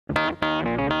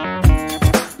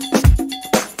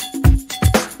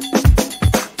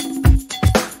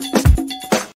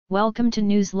Welcome to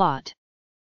Newslot.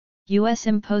 U.S.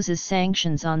 imposes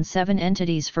sanctions on 7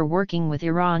 entities for working with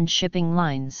Iran shipping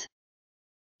lines.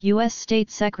 U.S.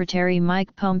 State Secretary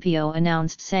Mike Pompeo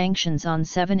announced sanctions on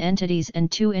 7 entities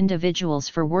and 2 individuals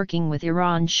for working with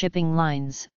Iran shipping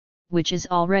lines, which is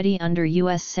already under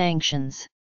U.S. sanctions.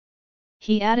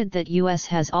 He added that U.S.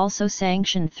 has also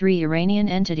sanctioned 3 Iranian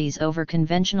entities over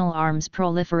conventional arms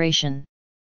proliferation.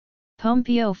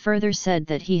 Pompeo further said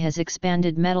that he has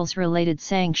expanded metals-related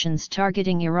sanctions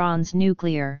targeting Iran's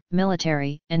nuclear,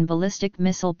 military, and ballistic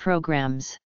missile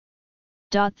programs.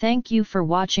 Thank you for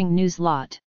watching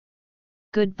Newslot.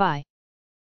 Goodbye.